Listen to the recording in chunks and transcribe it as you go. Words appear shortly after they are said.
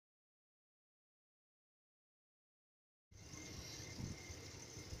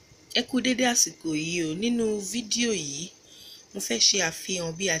Ẹ kú dédé àsìkò yìí o. Nínú fídíò yìí mo fẹ́ ṣe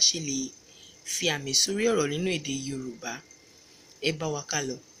àfihàn bí a ṣe lè fi àmì sórí ọ̀rọ̀ nínú èdè Yorùbá. Ẹ bá wa ká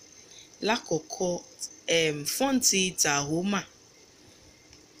lọ. Lákọ̀ọ́kọ́ fọ́ǹtì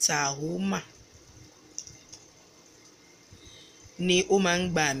Tahoma ni ó máa ń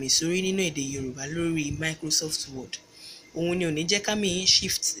gba àmì sórí nínú èdè Yorùbá lórí Microsoft Word. Òun ni ò ní jẹ́ kámi yín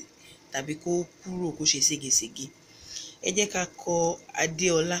shift tàbí kó kúrò kó ṣe ségesège. Ẹ jẹ́ ká kọ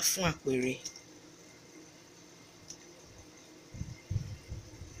Adéọlá fún àpẹẹrẹ.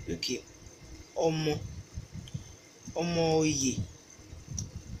 ọmọ oyè.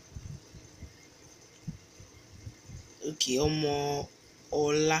 Ọmọ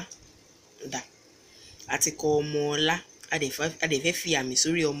ọlá. Àti kọ ọmọ ọlá. A dẹ̀ fẹ́ fi àmì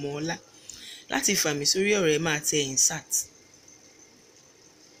sórí ọmọ ọlá. Láti fi àmì sórí ọ̀rọ̀ ẹ máa tẹ insert.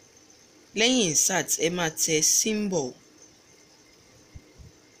 Lẹ́yìn insert ẹ máa tẹ symbol.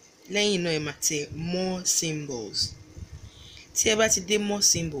 Lẹ́yìn náà ẹ máa tẹ more symbols. Tí ẹ bá ti dé more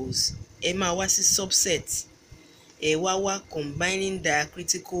symbols ẹ máa wá sí subset. Ẹ wá combining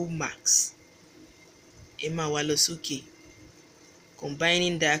diacritical marks. Ẹ máa wá lọ sókè.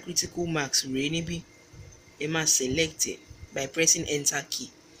 Combining diacritical marks rèé níbí. Ẹ máa select it by pressing enter key.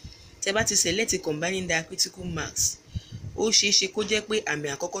 Tẹ́ bá ti select combining diacritical marks, ó ṣeé ṣe kó jẹ́ pé àmì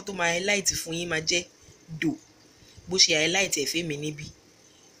àkọ́kọ́ tó máa highlight fún yín máa jẹ́ do. Bó ṣe highlight ẹ̀ fẹ́ mi níbí.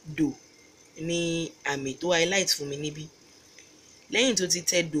 Do ni àmì tó highlight fún mi níbí. Lẹ́yìn tó ti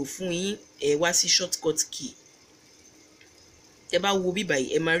tẹ do fún yín, ẹ wá sí shortcut key. Tẹ́ bá wo bí báyìí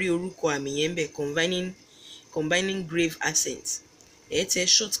ẹ máa rí orúkọ àmì yẹn bẹ̀ combining grave accent. Ẹ tẹ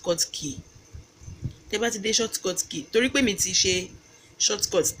shortcut key. Tẹ́ bá ti dé shortcut key, torí pé mi ti ṣe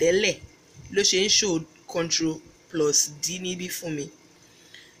shortcut tẹ́lẹ̀ ló ṣe ń show Ctrl+D níbí fún mi.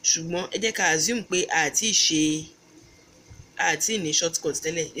 Ṣùgbọ́n ẹ jẹ́ ká assume pé àti ní shortcut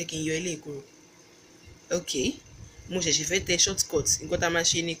tẹ́lẹ̀. Jẹ́ kí n yọ ilé kúrò. Mo ṣẹ̀ṣẹ̀ fẹ́ tẹ shortcut. Nǹkan tá a máa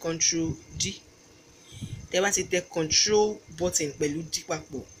ṣe ní Ctrl+D. Tẹ́ bá ti tẹ Control button pẹ̀lú D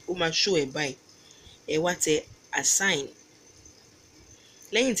papọ̀, ó máa show ẹ̀ báyìí. Ẹ wá tẹ assign.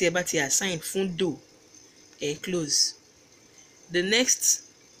 Lẹ́yìn tí ẹ bá ti assign fún do, ẹ close. The next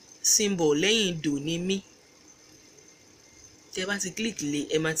symbol lẹ́yìn do ni mí. Tẹ́ bá ti click lé,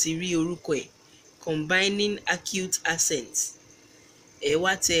 ẹ máa ti rí orúkọ ẹ̀ combining acute accent. Ẹ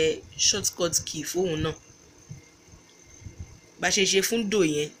wá tẹ shortcut key fóun náà. Bá ṣe ṣe fún do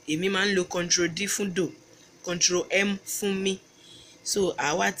yẹn, èmi máa ń lo Ctrl+D fún do, Ctrl+M fún mí. So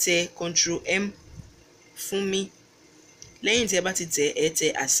àwa tẹ Ctrl+M fún mí. Lẹ́yìn tí ẹ bá ti tẹ, ẹ tẹ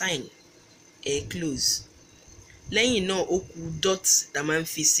assign, ẹ close. Lẹ́yìn náà ó kù dot tá a máa ń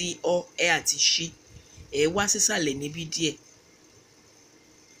fi sí ọ, ẹ àti ṣí. Ẹ wá sísàlẹ̀ níbí díẹ̀.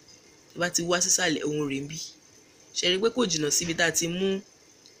 Tí bá ti wá sísàlẹ̀ ohun rèé bí. Ṣe rí pé kò jìnnà síbi tá a ti mú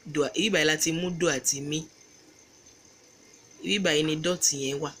do. Ibi báyìí la ti mú do àti mí. Ibi báyìí ni dot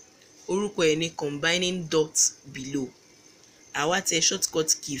yẹn wà. Orúkọ ẹ̀ ní combining dot below. Àwa tẹ shortcut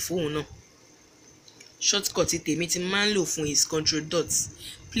key fóun náà. Shortcut tèmi tí máa ń lò fún is Ctrl dot.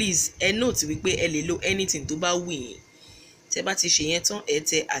 Please ẹ note wípé ẹ lè lo anything tó bá wù yín. Tẹ́ bá ti ṣe yẹn tán, ẹ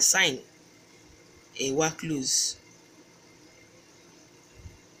tẹ assign, ẹ wá close.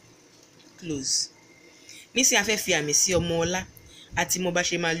 Nísìnyí a fẹ́ fi àmì sí ọmọ ọlá. Àti mo bá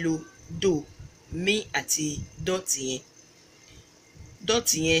ṣe máa lo do, mí àti dot yẹn. Dot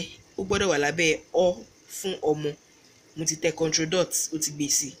yẹn ó gbọ́dọ̀ wà lábẹ́ ọ fún ọmọ. Mo ti tẹ Ctrl dot, ó ti gbé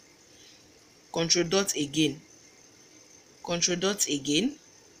sí. Ctrl dot again.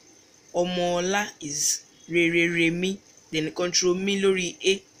 Ọmọ ọlá is remi. Then Ctrl mi lórí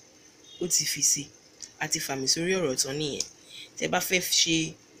a, ó ti fi sí. Àti fàmì sórí ọ̀rọ̀ tán nìyẹn. Tẹ́ bá fẹ́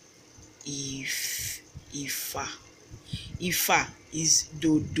ṣe Ifá is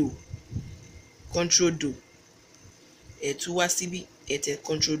dodo. Ctrl do. Ẹ tún wá síbí, ẹ tẹ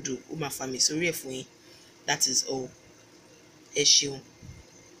Ctrl do, ó máa fàmì sórí ẹ̀ fún yín. That is all. Ẹ ṣeun.